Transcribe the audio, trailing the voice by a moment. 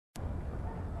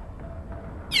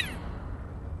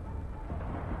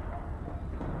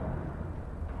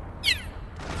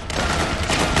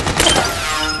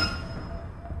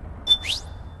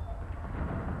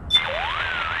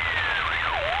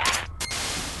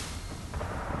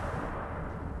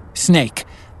Snake,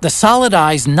 the Solid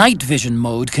Eye's night vision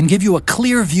mode can give you a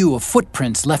clear view of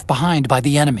footprints left behind by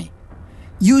the enemy.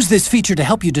 Use this feature to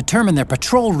help you determine their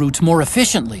patrol routes more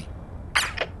efficiently.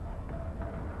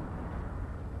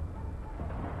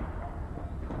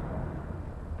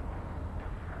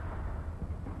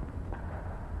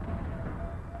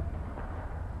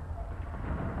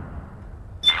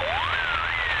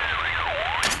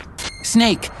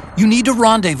 Snake, you need to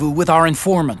rendezvous with our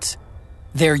informants.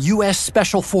 They're U.S.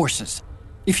 Special Forces.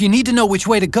 If you need to know which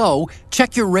way to go,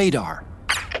 check your radar.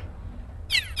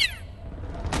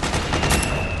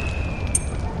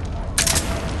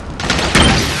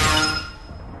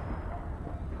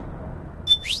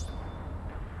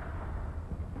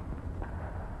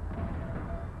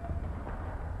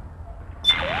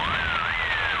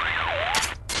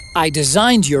 I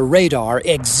designed your radar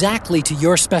exactly to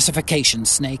your specifications,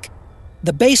 Snake.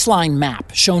 The baseline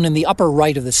map, shown in the upper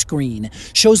right of the screen,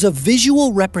 shows a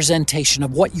visual representation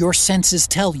of what your senses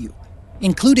tell you,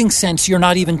 including scents you're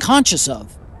not even conscious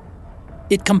of.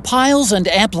 It compiles and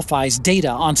amplifies data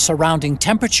on surrounding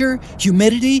temperature,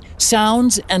 humidity,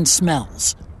 sounds, and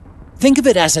smells. Think of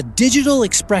it as a digital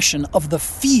expression of the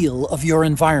feel of your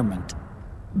environment.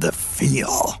 The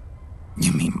feel?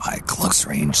 You mean my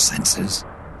close-range senses?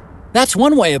 That's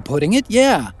one way of putting it,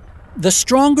 yeah. The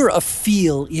stronger a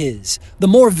feel is, the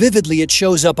more vividly it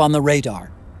shows up on the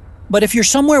radar. But if you're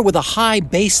somewhere with a high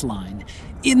baseline,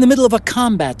 in the middle of a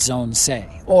combat zone,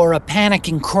 say, or a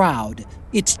panicking crowd,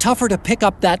 it's tougher to pick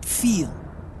up that feel.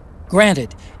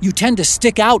 Granted, you tend to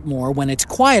stick out more when it's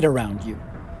quiet around you,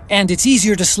 and it's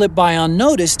easier to slip by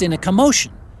unnoticed in a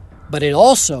commotion, but it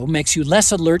also makes you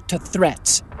less alert to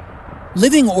threats.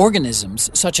 Living organisms,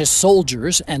 such as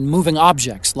soldiers and moving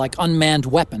objects like unmanned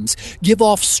weapons, give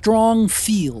off strong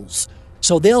feels,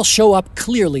 so they'll show up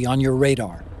clearly on your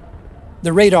radar.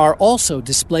 The radar also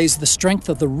displays the strength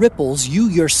of the ripples you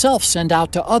yourself send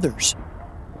out to others.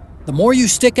 The more you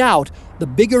stick out, the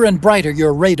bigger and brighter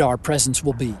your radar presence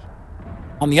will be.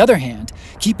 On the other hand,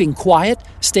 keeping quiet,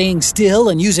 staying still,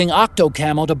 and using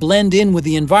octocamo to blend in with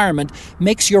the environment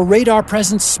makes your radar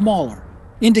presence smaller,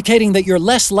 indicating that you're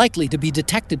less likely to be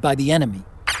detected by the enemy.